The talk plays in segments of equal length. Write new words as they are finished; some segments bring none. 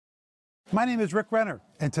My name is Rick Renner,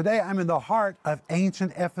 and today I'm in the heart of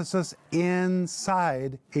ancient Ephesus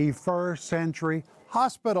inside a first century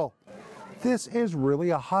hospital. This is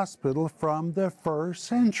really a hospital from the first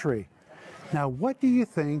century. Now, what do you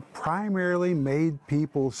think primarily made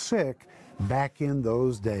people sick back in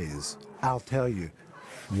those days? I'll tell you,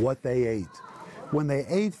 what they ate. When they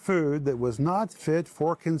ate food that was not fit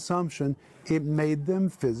for consumption, it made them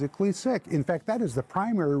physically sick. In fact, that is the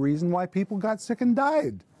primary reason why people got sick and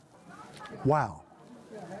died. Wow.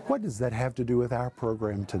 What does that have to do with our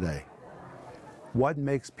program today? What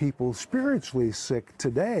makes people spiritually sick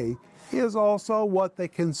today is also what they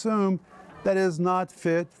consume that is not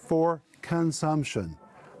fit for consumption.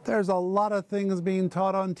 There's a lot of things being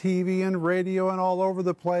taught on TV and radio and all over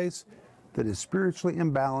the place that is spiritually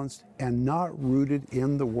imbalanced and not rooted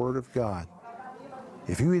in the Word of God.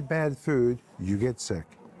 If you eat bad food, you get sick.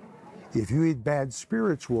 If you eat bad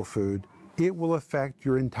spiritual food, it will affect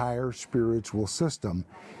your entire spiritual system.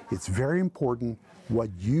 It's very important what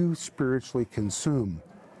you spiritually consume.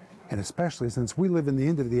 And especially since we live in the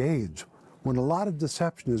end of the age, when a lot of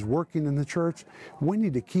deception is working in the church, we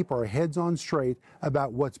need to keep our heads on straight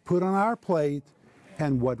about what's put on our plate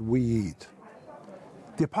and what we eat.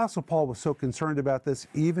 The Apostle Paul was so concerned about this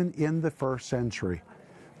even in the first century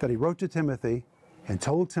that he wrote to Timothy and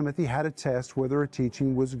told Timothy how to test whether a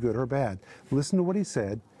teaching was good or bad. Listen to what he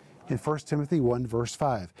said in 1 Timothy 1 verse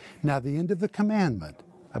 5. Now the end of the commandment,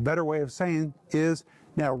 a better way of saying is,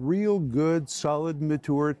 now real good, solid,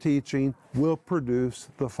 mature teaching will produce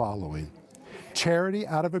the following: charity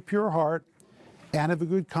out of a pure heart, and of a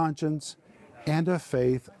good conscience, and a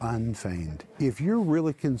faith unfeigned. If you're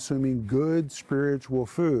really consuming good spiritual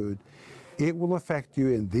food, it will affect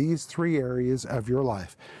you in these three areas of your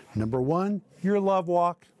life. Number one, your love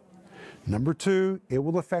walk. Number two, it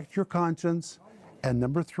will affect your conscience. And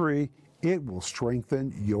number three, it will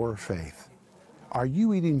strengthen your faith. Are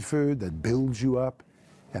you eating food that builds you up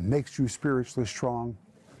and makes you spiritually strong?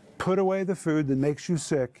 Put away the food that makes you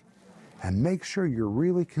sick and make sure you're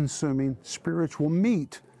really consuming spiritual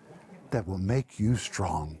meat that will make you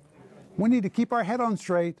strong. We need to keep our head on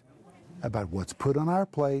straight about what's put on our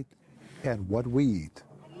plate and what we eat.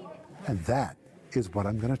 And that is what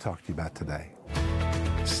I'm going to talk to you about today.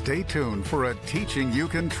 Stay tuned for a teaching you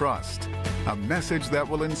can trust, a message that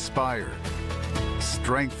will inspire,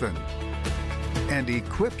 strengthen, and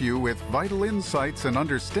equip you with vital insights and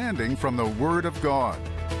understanding from the Word of God.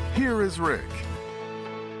 Here is Rick.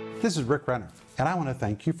 This is Rick Renner, and I want to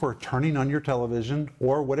thank you for turning on your television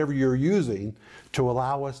or whatever you're using to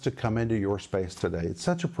allow us to come into your space today. It's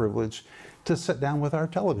such a privilege to sit down with our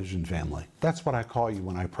television family. That's what I call you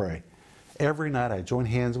when I pray. Every night I join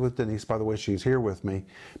hands with Denise. By the way, she's here with me.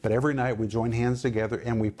 But every night we join hands together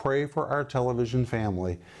and we pray for our television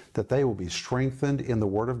family that they will be strengthened in the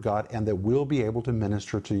Word of God and that we'll be able to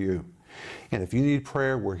minister to you. And if you need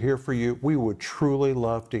prayer, we're here for you. We would truly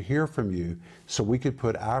love to hear from you so we could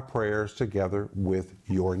put our prayers together with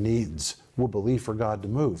your needs. We'll believe for God to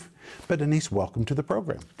move. But Denise, welcome to the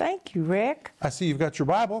program. Thank you, Rick. I see you've got your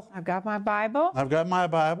Bible. I've got my Bible. I've got my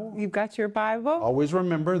Bible. You've got your Bible. Always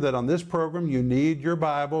remember that on this program you need your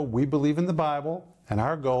Bible. We believe in the Bible, and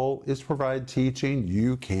our goal is to provide teaching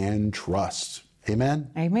you can trust. Amen?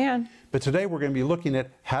 Amen. But today we're going to be looking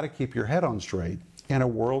at how to keep your head on straight in a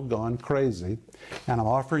world gone crazy. And I'm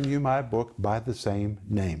offering you my book by the same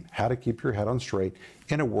name, How to Keep Your Head on Straight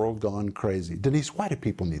in a World Gone Crazy. Denise, why do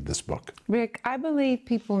people need this book? Rick, I believe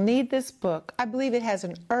people need this book. I believe it has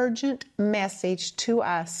an urgent message to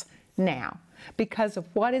us now because of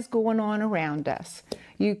what is going on around us.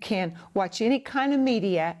 You can watch any kind of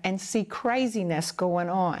media and see craziness going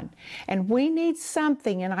on. And we need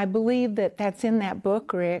something, and I believe that that's in that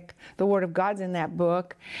book, Rick. The Word of God's in that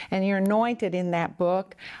book, and you're anointed in that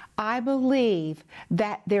book. I believe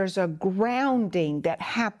that there's a grounding that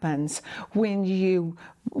happens when you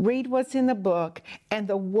read what's in the book and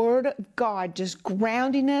the Word of God just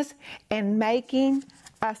grounding us and making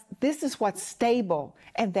us, this is what's stable,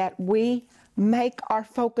 and that we make our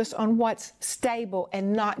focus on what's stable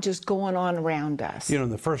and not just going on around us. You know, in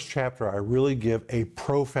the first chapter, I really give a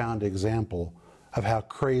profound example of how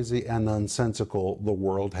crazy and nonsensical the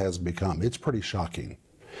world has become. It's pretty shocking.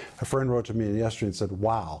 A friend wrote to me yesterday and said,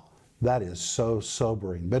 wow, that is so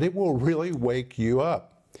sobering, but it will really wake you up.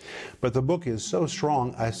 But the book is so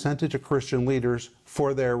strong, I sent it to Christian leaders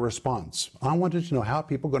for their response. I wanted to know how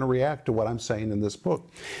people are going to react to what I'm saying in this book.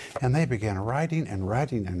 And they began writing and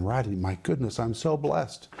writing and writing. My goodness, I'm so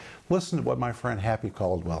blessed. Listen to what my friend Happy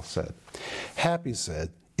Caldwell said. Happy said,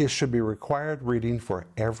 it should be required reading for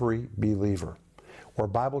every believer. Or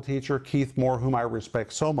Bible teacher Keith Moore, whom I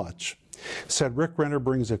respect so much, said Rick Renner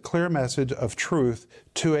brings a clear message of truth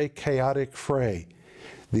to a chaotic fray.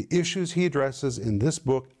 The issues he addresses in this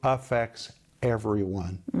book affects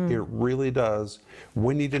everyone. It really does.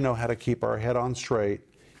 We need to know how to keep our head on straight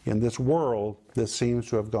in this world that seems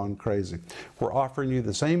to have gone crazy. We're offering you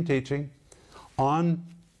the same teaching on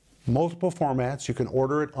multiple formats. You can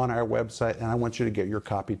order it on our website, and I want you to get your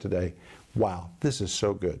copy today. Wow, this is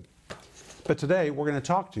so good. But today we're going to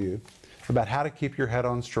talk to you about how to keep your head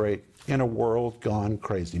on straight in a world gone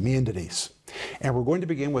crazy. Me and Denise. And we're going to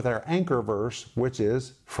begin with our anchor verse, which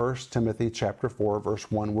is 1 Timothy chapter 4,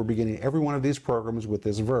 verse 1. We're beginning every one of these programs with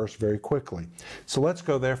this verse very quickly. So let's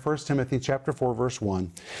go there, 1 Timothy chapter 4, verse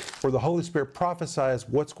 1, where the Holy Spirit prophesies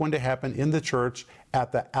what's going to happen in the church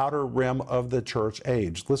at the outer rim of the church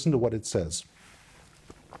age. Listen to what it says.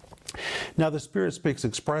 Now the Spirit speaks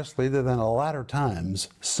expressly that in the latter times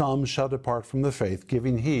some shall depart from the faith,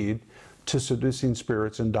 giving heed to seducing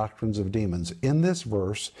spirits and doctrines of demons. In this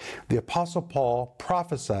verse, the Apostle Paul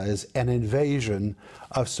prophesies an invasion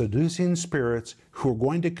of seducing spirits who are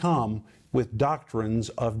going to come with doctrines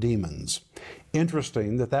of demons.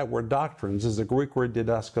 Interesting that that word doctrines is the Greek word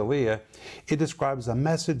didaskalia. It describes a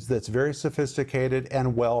message that's very sophisticated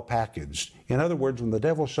and well packaged. In other words, when the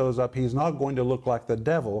devil shows up, he's not going to look like the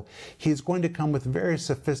devil. He's going to come with very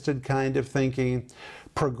sophisticated kind of thinking,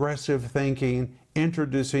 progressive thinking,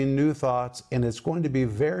 introducing new thoughts, and it's going to be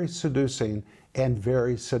very seducing and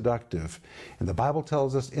very seductive. And the Bible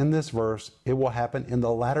tells us in this verse, it will happen in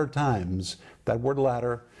the latter times. That word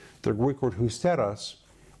latter, the Greek word husteros,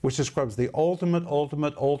 which describes the ultimate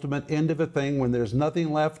end of a thing, when there's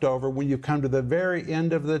nothing left over, when you come to the very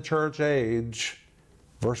end of the church age.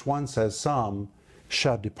 Verse 1 says, some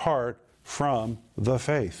shall depart from the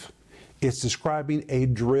faith. It's describing a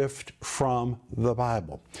drift from the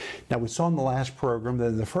Bible. Now, we saw in the last program that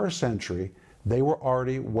in the first century, they were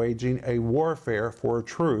already waging a warfare for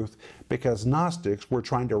truth because Gnostics were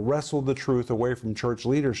trying to wrestle the truth away from church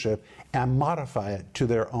leadership and modify it to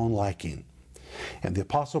their own liking. And the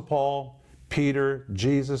Apostle Paul, Peter,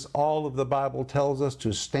 Jesus, all of the Bible tells us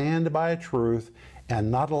to stand by truth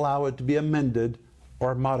and not allow it to be amended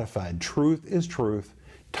or modified. Truth is truth.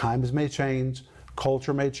 Times may change,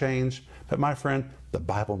 culture may change, but my friend, the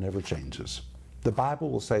Bible never changes. The Bible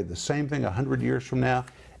will say the same thing 100 years from now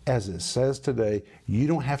as it says today. You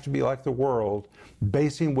don't have to be like the world,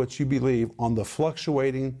 basing what you believe on the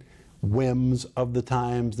fluctuating whims of the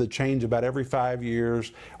times that change about every 5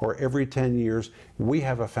 years or every 10 years. We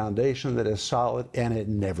have a foundation that is solid and it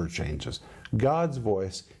never changes. God's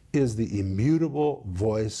voice is the immutable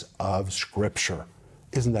voice of Scripture.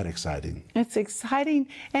 Isn't that exciting? It's exciting.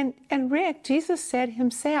 And Rick, Jesus said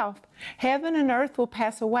himself, heaven and earth will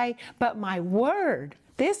pass away, but my word,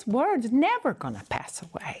 this word's never going to pass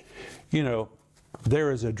away. You know,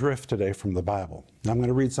 there is a drift today from the Bible. I'm going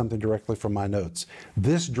to read something directly from my notes.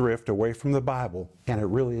 This drift away from the Bible, and it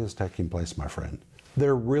really is taking place, my friend.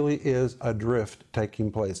 There really is a drift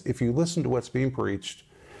taking place. If you listen to what's being preached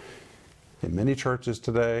in many churches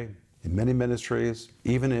today, in many ministries,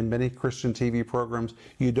 even in many Christian TV programs,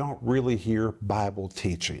 you don't really hear Bible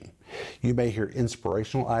teaching. You may hear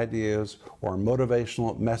inspirational ideas or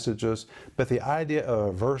motivational messages, but the idea of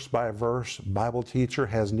a verse-by-verse Bible teacher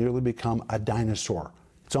has nearly become a dinosaur.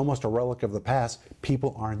 It's almost a relic of the past.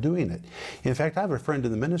 People aren't doing it. In fact, I have a friend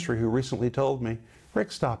in the ministry who recently told me,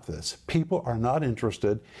 Rick, stop this. People are not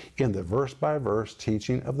interested in the verse-by-verse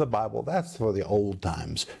teaching of the Bible. That's for the old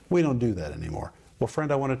times. We don't do that anymore. Well,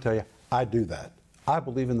 friend, I want to tell you, I do that. I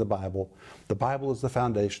believe in the Bible. The Bible is the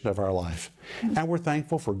foundation of our life. And we're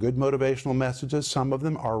thankful for good motivational messages. Some of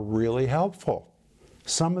them are really helpful.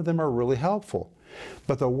 Some of them are really helpful.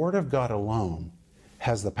 But the Word of God alone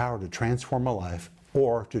has the power to transform a life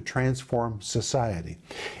or to transform society.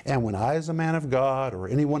 And when I, as a man of God, or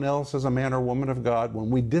anyone else as a man or woman of God,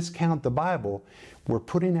 when we discount the Bible, we're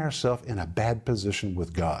putting ourselves in a bad position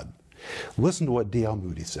with God. Listen to what D.L.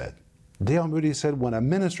 Moody said. D.L. Moody said, when a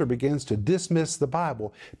minister begins to dismiss the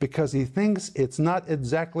Bible because he thinks it's not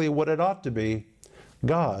exactly what it ought to be,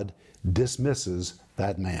 God dismisses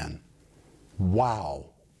that man. Wow.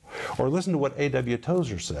 Or listen to what A.W.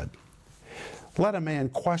 Tozer said. Let a man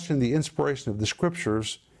question the inspiration of the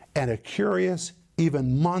Scriptures, and a curious,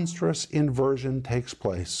 even monstrous inversion takes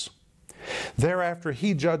place. Thereafter,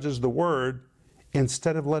 he judges the Word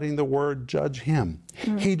instead of letting the Word judge him.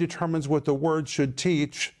 He determines what the Word should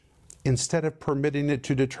teach instead of permitting it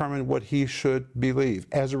to determine what he should believe.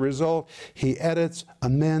 As a result, he edits,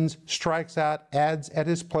 amends, strikes out, adds at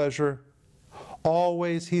his pleasure.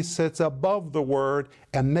 Always he sits above the Word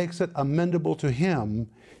and makes it amendable to him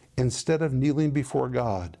instead of kneeling before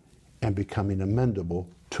God and becoming amendable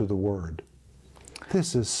to the Word.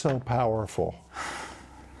 This is so powerful.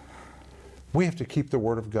 We have to keep the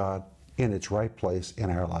Word of God in its right place in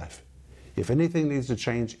our life. If anything needs to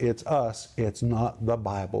change, it's us. It's not the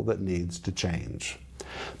Bible that needs to change.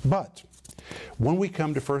 But when we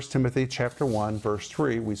come to 1 Timothy chapter 1, verse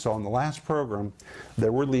 3, we saw in the last program,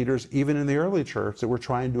 there were leaders, even in the early church, that were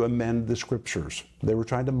trying to amend the Scriptures. They were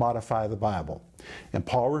trying to modify the Bible. And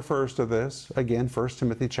Paul refers to this, again, 1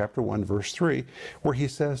 Timothy chapter 1, verse 3, where he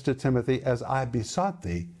says to Timothy, "As I besought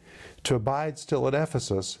thee to abide still at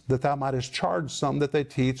Ephesus, that thou mightest charge some that they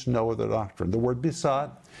teach no other doctrine." The word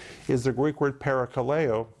besought is the Greek word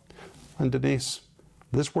parakaleo. And Denise,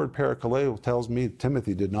 this word parakaleo tells me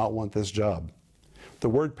Timothy did not want this job. The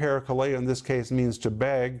word parakaleo in this case means to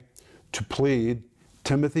beg, to plead.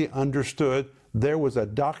 Timothy understood there was a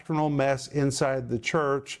doctrinal mess inside the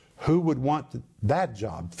church. Who would want that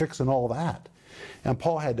job, fixing all that? And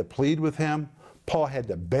Paul had to plead with him. Paul had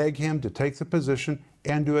to beg him to take the position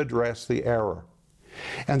and to address the error.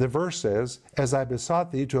 And the verse says, "As I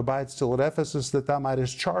besought thee to abide still at Ephesus, that thou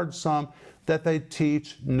mightest charge some that they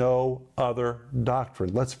teach no other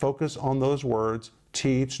doctrine." Let's focus on those words,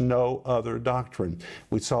 teach no other doctrine.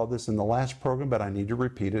 We saw this in the last program, but I need to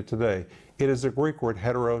repeat it today. It is the Greek word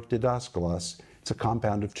heterodidaskalos. It's a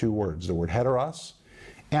compound of two words, the word heteros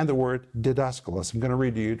and the word didaskalos. I'm going to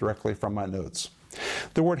read to you directly from my notes.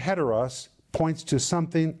 The word heteros points to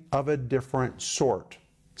something of a different sort.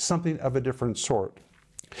 Something of a different sort.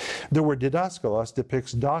 The word didaskalos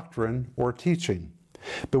depicts doctrine or teaching.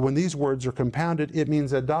 But when these words are compounded, it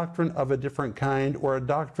means a doctrine of a different kind or a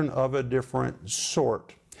doctrine of a different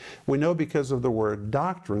sort. We know because of the word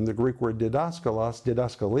doctrine, the Greek word didaskalos,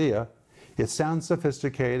 didaskalia, it sounds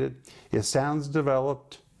sophisticated, it sounds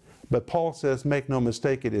developed, but Paul says, make no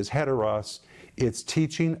mistake, it is heteros. It's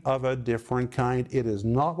teaching of a different kind. It is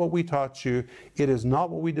not what we taught you. It is not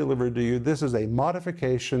what we delivered to you. This is a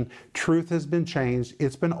modification. Truth has been changed.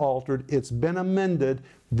 It's been altered. It's been amended.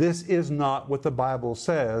 This is not what the Bible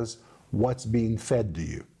says, what's being fed to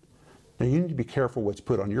you. Now you need to be careful what's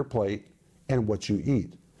put on your plate and what you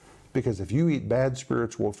eat. Because if you eat bad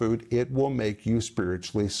spiritual food, it will make you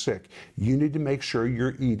spiritually sick. You need to make sure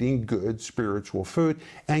you're eating good spiritual food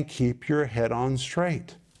and keep your head on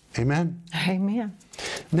straight. Amen? Amen.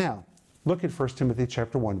 Now, look at 1 Timothy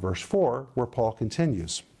chapter 1, verse 4, where Paul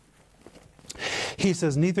continues. He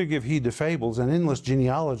says, "Neither give heed to fables and endless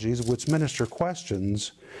genealogies which minister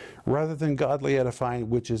questions, rather than godly edifying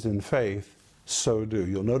which is in faith, so do."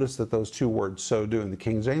 You'll notice that those two words, "so do," in the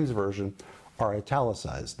King James Version are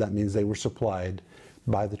italicized. That means they were supplied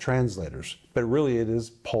by the translators. But really it is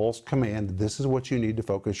Paul's command. This is what you need to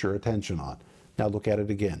focus your attention on. Now look at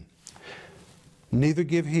it again. "Neither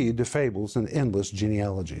give heed to fables and endless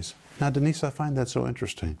genealogies." Now, Denise, I find that so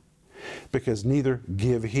interesting. Because neither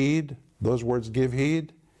give heed, those words give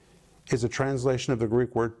heed, is a translation of the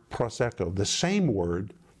Greek word proseko, the same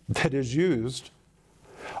word that is used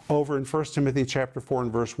over in 1 Timothy chapter 4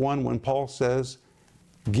 and verse 1 when Paul says,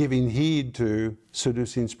 giving heed to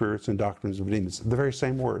seducing spirits and doctrines of demons. The very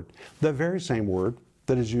same word. The very same word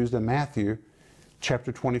that is used in Matthew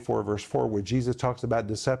chapter 24, verse 4, where Jesus talks about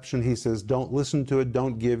deception. He says, don't listen to it,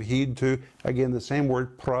 don't give heed to. Again, the same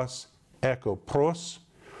word, pros, echo. Pros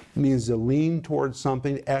means to lean towards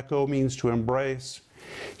something. Echo means to embrace.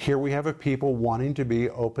 Here we have a people wanting to be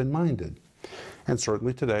open-minded. And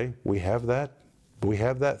certainly today, we have that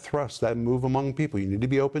thrust, that move among people. You need to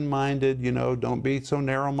be open-minded, don't be so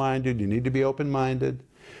narrow-minded. You need to be open-minded.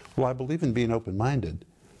 Well, I believe in being open-minded,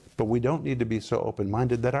 but we don't need to be so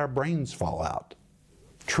open-minded that our brains fall out.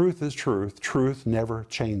 Truth is truth. Truth never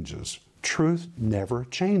changes. Truth never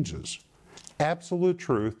changes. Absolute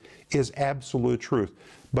truth is absolute truth.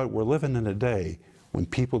 But we're living in a day when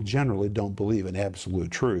people generally don't believe in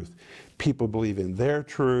absolute truth. People believe in their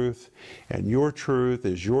truth, and your truth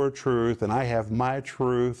is your truth, and I have my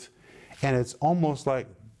truth. And it's almost like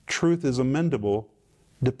truth is amendable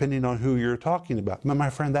depending on who you're talking about. But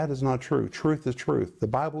my friend, that is not true. Truth is truth. The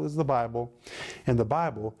Bible is the Bible, and the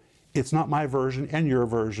Bible, it's not my version and your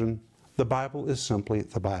version. The Bible is simply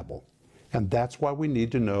the Bible. And that's why we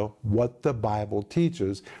need to know what the Bible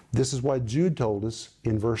teaches. This is why Jude told us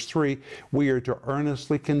in verse 3, we are to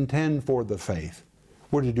earnestly contend for the faith.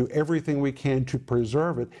 We're to do everything we can to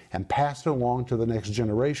preserve it and pass it along to the next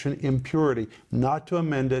generation in purity, not to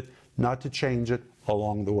amend it, not to change it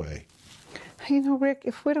along the way. Rick,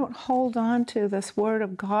 if we don't hold on to this Word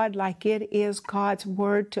of God like it is God's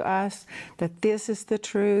Word to us, that this is the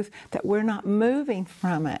truth, that we're not moving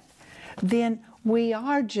from it, then we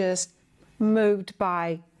are just moved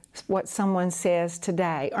by what someone says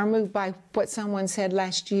today, or moved by what someone said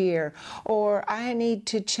last year, or I need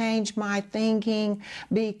to change my thinking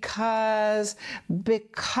because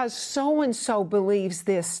so-and-so believes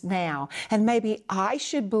this now, and maybe I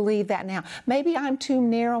should believe that now. Maybe I'm too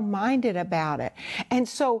narrow-minded about it. And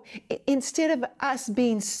so instead of us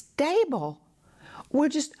being stable, we're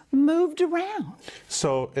just moved around.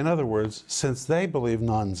 So, in other words, since they believe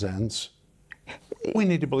nonsense, we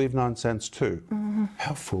need to believe nonsense too. Mm-hmm.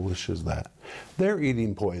 How foolish is that? They're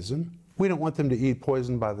eating poison. We don't want them to eat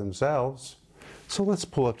poison by themselves. So let's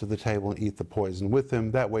pull up to the table and eat the poison with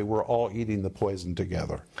them. That way we're all eating the poison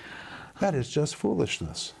together. That is just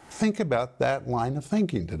foolishness. Think about that line of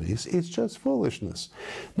thinking, Denise. It's just foolishness.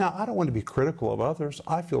 Now, I don't want to be critical of others.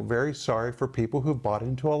 I feel very sorry for people who've bought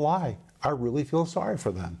into a lie. I really feel sorry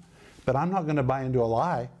for them. But I'm not going to buy into a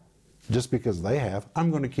lie just because they have.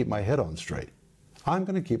 I'm going to keep my head on straight. I'm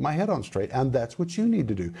going to keep my head on straight, and that's what you need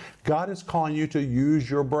to do. God is calling you to use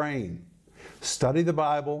your brain. Study the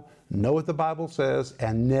Bible, know what the Bible says,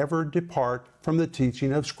 and never depart from the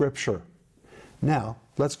teaching of Scripture. Now,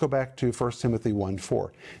 let's go back to 1 Timothy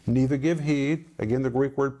 1:4. Neither give heed, again the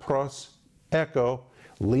Greek word pros, echo,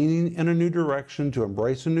 leaning in a new direction to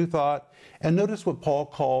embrace a new thought. And notice what Paul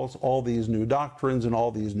calls all these new doctrines and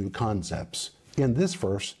all these new concepts. In this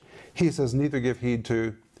verse, he says, neither give heed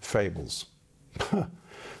to fables.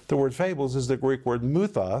 The word fables is the Greek word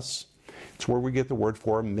mythos. It's where we get the word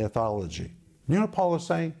for mythology. You know what Paul is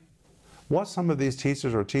saying? What some of these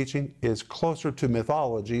teachers are teaching is closer to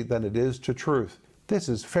mythology than it is to truth. This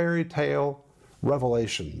is fairy tale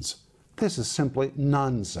revelations. This is simply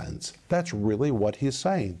nonsense. That's really what he's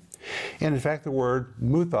saying. And in fact, the word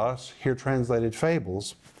mythos, here translated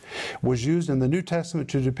fables, was used in the New Testament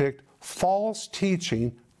to depict false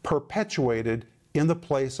teaching perpetuated in the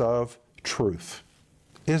place of truth.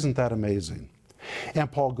 Isn't that amazing?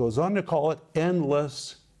 And Paul goes on to call it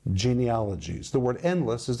endless genealogies. The word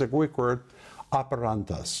endless is the Greek word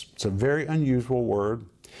aparantos. It's a very unusual word.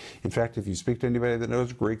 In fact, if you speak to anybody that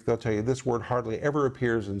knows Greek, they'll tell you this word hardly ever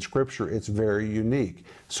appears in Scripture. It's very unique.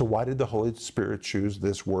 So why did the Holy Spirit choose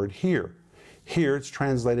this word here? Here it's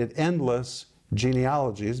translated endless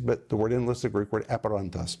genealogies, but the word endless is the Greek word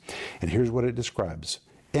aparantos. And here's what it describes.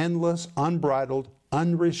 Endless, unbridled,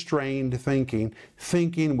 unrestrained thinking,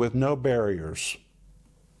 thinking with no barriers.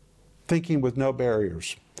 Thinking with no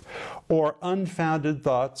barriers. Or unfounded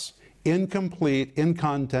thoughts, incomplete in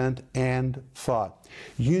content and thought.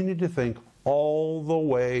 You need to think all the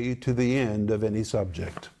way to the end of any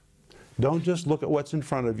subject. Don't just look at what's in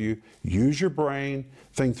front of you. Use your brain,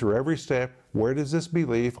 think through every step. Where does this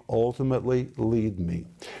belief ultimately lead me?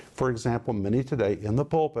 For example, many today in the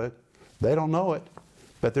pulpit, they don't know it,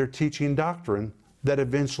 but they're teaching doctrine that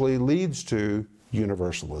eventually leads to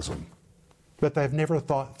universalism. But they've never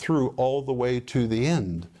thought through all the way to the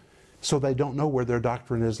end, so they don't know where their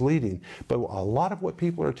doctrine is leading. But a lot of what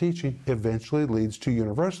people are teaching eventually leads to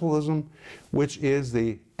universalism, which is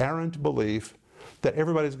the errant belief that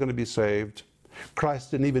everybody's going to be saved.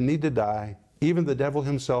 Christ didn't even need to die. Even the devil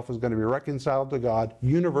himself is going to be reconciled to God.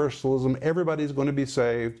 Universalism, everybody's going to be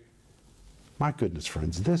saved. My goodness,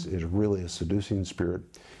 friends, this is really a seducing spirit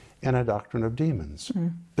and a doctrine of demons.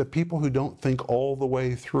 The people who don't think all the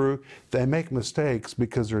way through, they make mistakes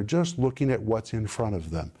because they're just looking at what's in front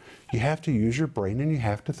of them. You have to use your brain and you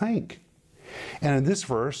have to think. And in this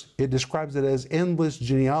verse, it describes it as endless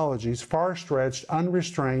genealogies, far-stretched,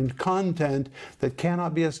 unrestrained content that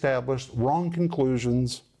cannot be established, wrong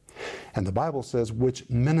conclusions, and the Bible says, which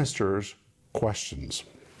ministers questions.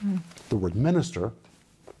 The word minister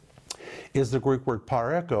is the Greek word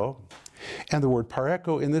pareko, and the word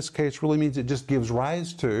pareko in this case really means it just gives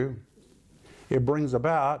rise to, it brings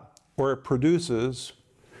about, or it produces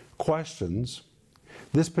questions.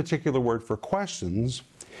 This particular word for questions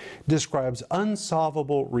describes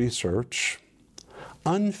unsolvable research,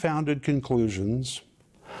 unfounded conclusions,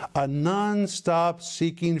 a non-stop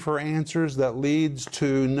seeking for answers that leads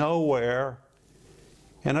to nowhere.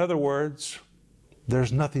 In other words,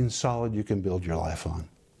 there's nothing solid you can build your life on.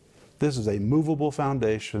 This is a movable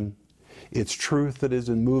foundation. It's truth that is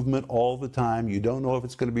in movement all the time. You don't know if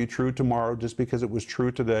it's going to be true tomorrow just because it was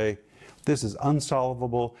true today. This is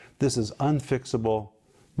unsolvable. This is unfixable.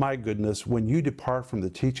 My goodness, when you depart from the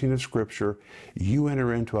teaching of Scripture, you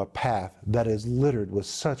enter into a path that is littered with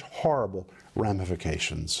such horrible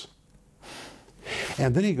ramifications.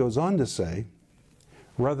 And then he goes on to say,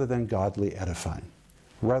 rather than godly edifying.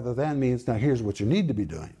 Rather than means, now here's what you need to be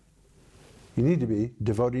doing. You need to be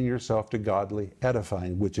devoting yourself to godly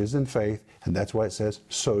edifying, which is in faith, and that's why it says,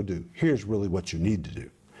 so do. Here's really what you need to do.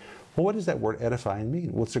 Well, what does that word edifying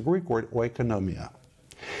mean? Well, it's a Greek word oikonomia.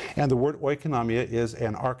 And the word oikonomia is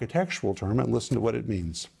an architectural term, and listen to what it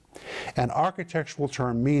means. An architectural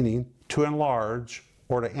term meaning to enlarge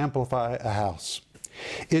or to amplify a house.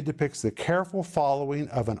 It depicts the careful following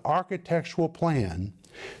of an architectural plan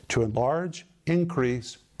to enlarge,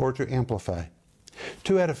 increase, or to amplify,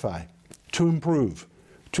 to edify, to improve,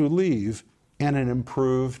 to leave in an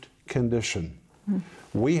improved condition.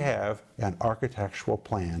 We have an architectural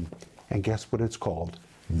plan, and guess what it's called?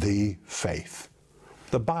 The faith.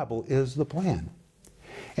 The Bible is the plan.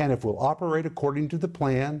 And if we'll operate according to the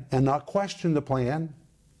plan and not question the plan,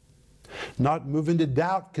 not move into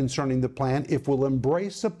doubt concerning the plan, if we'll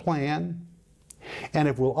embrace the plan, and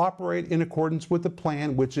if we'll operate in accordance with the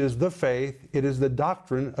plan, which is the faith, it is the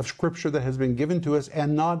doctrine of Scripture that has been given to us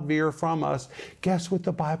and not veer from us, guess what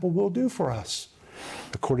the Bible will do for us?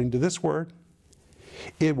 According to this word,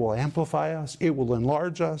 it will amplify us, it will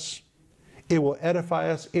enlarge us, it will edify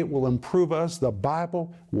us, it will improve us. The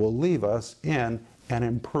Bible will leave us in an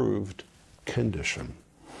improved condition.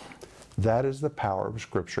 That is the power of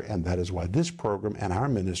Scripture, and that is why this program and our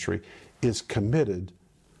ministry is committed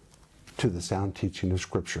to the sound teaching of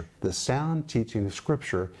Scripture. The sound teaching of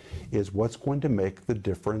Scripture is what's going to make the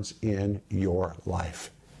difference in your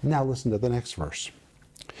life. Now listen to the next verse.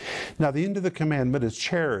 Now the end of the commandment is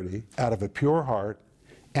charity out of a pure heart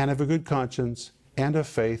and of a good conscience and of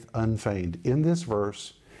faith unfeigned. In this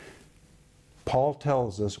verse, Paul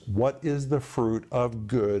tells us what is the fruit of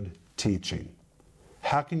good teaching.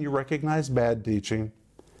 How can you recognize bad teaching?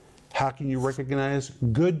 How can you recognize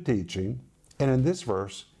good teaching? And in this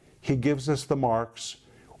verse, he gives us the marks,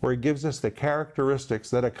 or he gives us the characteristics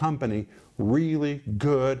that accompany really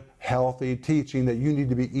good, healthy teaching that you need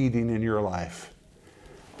to be eating in your life.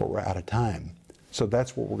 But we're out of time. So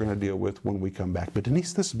that's what we're going to deal with when we come back. But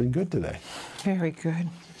Denise, this has been good today. Very good.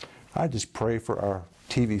 I just pray for our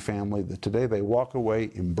TV family that today they walk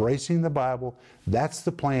away embracing the Bible. That's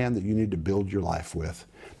the plan that you need to build your life with.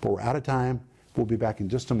 But we're out of time. We'll be back in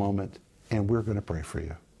just a moment, and we're going to pray for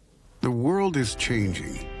you. The world is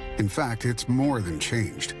changing. In fact, it's more than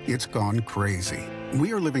changed. It's gone crazy.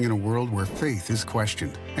 We are living in a world where faith is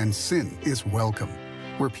questioned and sin is welcome,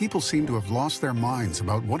 where people seem to have lost their minds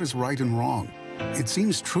about what is right and wrong. It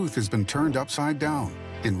seems truth has been turned upside down.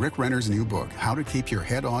 In Rick Renner's new book, How to Keep Your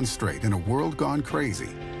Head On Straight in a World Gone Crazy,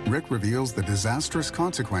 Rick reveals the disastrous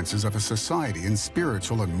consequences of a society in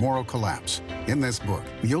spiritual and moral collapse. In this book,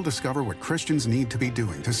 you'll discover what Christians need to be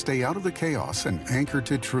doing to stay out of the chaos and anchored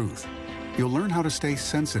to truth. You'll learn how to stay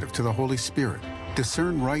sensitive to the Holy Spirit,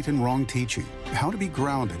 discern right and wrong teaching, how to be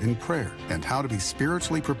grounded in prayer, and how to be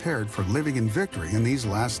spiritually prepared for living in victory in these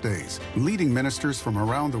last days. Leading ministers from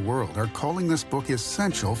around the world are calling this book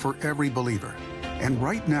essential for every believer. And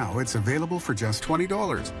right now, it's available for just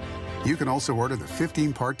 $20. You can also order the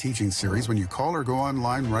 15-part teaching series when you call or go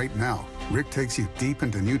online right now. Rick takes you deep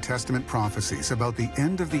into New Testament prophecies about the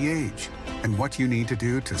end of the age and what you need to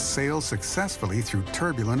do to sail successfully through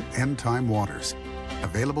turbulent end-time waters.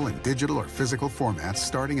 Available in digital or physical formats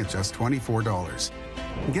starting at just $24.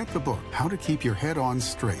 Get the book, How to Keep Your Head On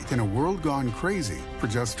Straight in a World Gone Crazy, for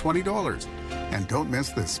just $20. And don't miss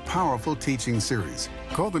this powerful teaching series.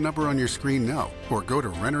 Call the number on your screen now or go to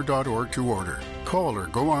Renner.org to order. Call or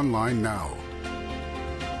go online now.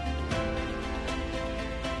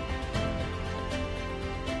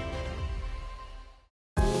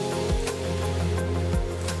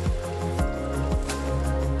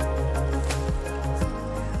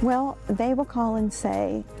 Well, they will call and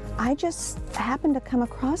say, I just happened to come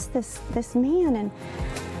across this man and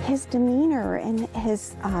his demeanor and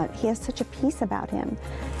he has such a peace about him.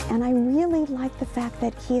 And I really like the fact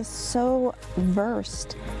that he is so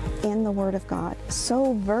versed in the Word of God,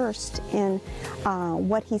 so versed in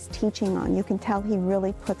what he's teaching on. You can tell he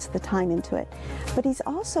really puts the time into it. But he's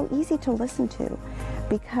also easy to listen to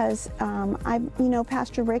because,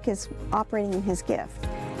 Pastor Rick is operating in his gift.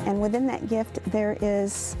 And within that gift, there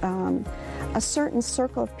is a certain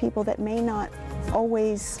circle of people that may not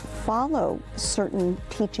always follow certain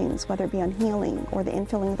teachings, whether it be on healing or the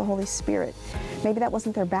infilling of the Holy Spirit. Maybe that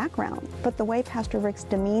wasn't their background, but the way Pastor Rick's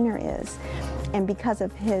demeanor is, and because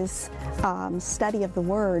of his study of the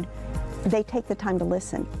Word, they take the time to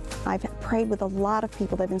listen. I've prayed with a lot of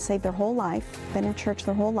people that have been saved their whole life, been in church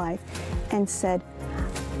their whole life, and said,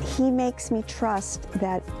 he makes me trust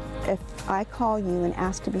that if I call you and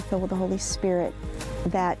ask to be filled with the Holy Spirit,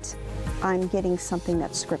 that I'm getting something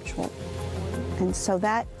that's scriptural. And so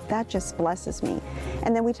that just blesses me.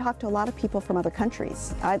 And then we talk to a lot of people from other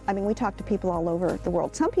countries. We talk to people all over the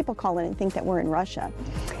world. Some people call in and think that we're in Russia.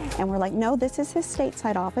 And we're like, no, this is his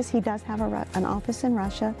stateside office. He does have an office in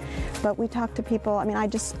Russia, but we talk to people. I mean, I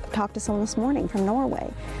just talked to someone this morning from Norway.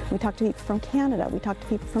 We talked to people from Canada. We talked to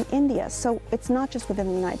people from India. So it's not just within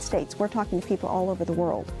the United States. We're talking to people all over the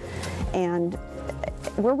world. And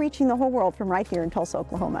we're reaching the whole world from right here in Tulsa,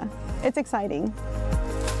 Oklahoma. It's exciting.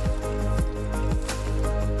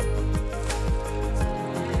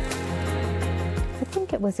 I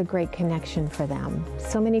think it was a great connection for them.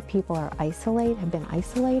 So many people have been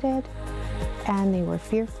isolated, and they were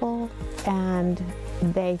fearful, and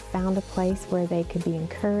they found a place where they could be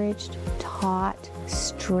encouraged, taught,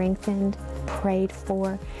 strengthened, prayed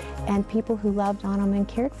for, and people who loved on them and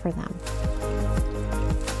cared for them.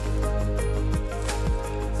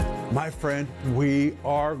 My friend, we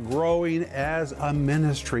are growing as a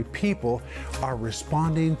ministry. People are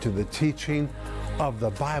responding to the teaching of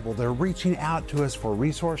the Bible. They're reaching out to us for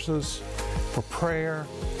resources, for prayer,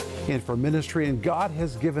 and for ministry. And God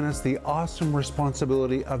has given us the awesome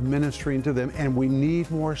responsibility of ministering to them, and we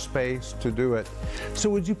need more space to do it. So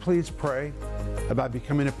would you please pray about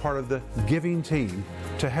becoming a part of the giving team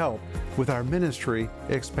to help with our ministry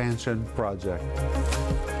expansion project?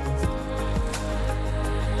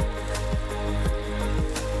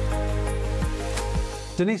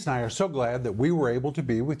 Denise and I are so glad that we were able to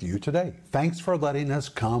be with you today. Thanks for letting us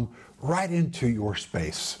come right into your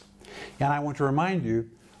space. And I want to remind you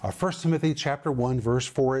of 1 Timothy chapter 1, verse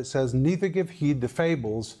 4. It says, "Neither give heed to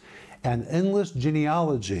fables and endless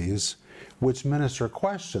genealogies which minister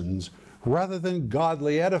questions, rather than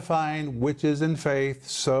godly edifying, which is in faith,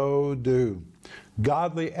 so do."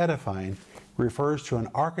 Godly edifying refers to an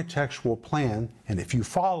architectural plan, and if you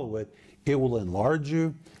follow it, it will enlarge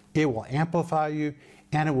you, it will amplify you,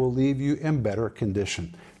 and it will leave you in better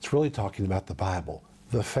condition. It's really talking about the Bible,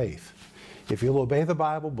 the faith. If you'll obey the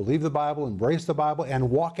Bible, believe the Bible, embrace the Bible, and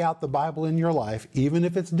walk out the Bible in your life, even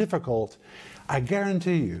if it's difficult, I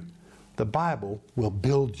guarantee you, the Bible will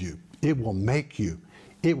build you. It will make you.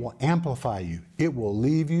 It will amplify you. It will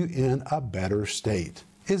leave you in a better state.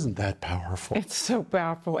 Isn't that powerful? It's so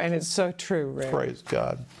powerful, and it's so true, Rick. Praise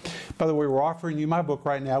God. By the way, we're offering you my book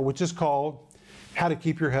right now, which is called How to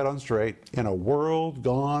Keep Your Head on Straight in a World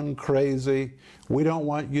Gone Crazy. We don't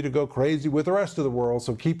want you to go crazy with the rest of the world,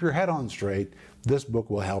 so keep your head on straight. This book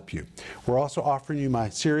will help you. We're also offering you my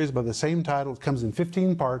series by the same title. It comes in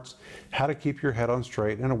 15 parts, How to Keep Your Head on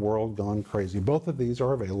Straight in a World Gone Crazy. Both of these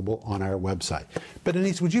are available on our website. But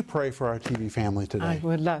Denise, would you pray for our TV family today? I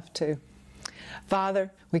would love to.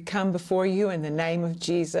 Father, we come before you in the name of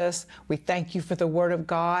Jesus. We thank you for the Word of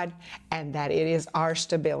God and that it is our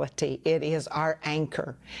stability. It is our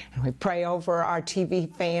anchor. And we pray over our TV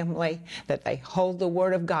family that they hold the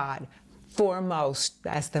Word of God foremost.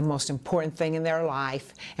 That's the most important thing in their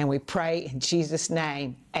life. And we pray in Jesus'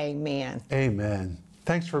 name, amen. Amen.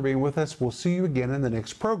 Thanks for being with us. We'll see you again in the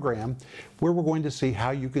next program where we're going to see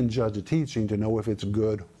how you can judge a teaching to know if it's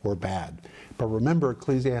good or bad. But remember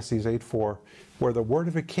Ecclesiastes 8:4, where the word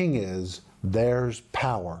of a king is, there's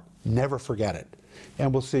power. Never forget it.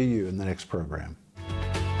 And we'll see you in the next program.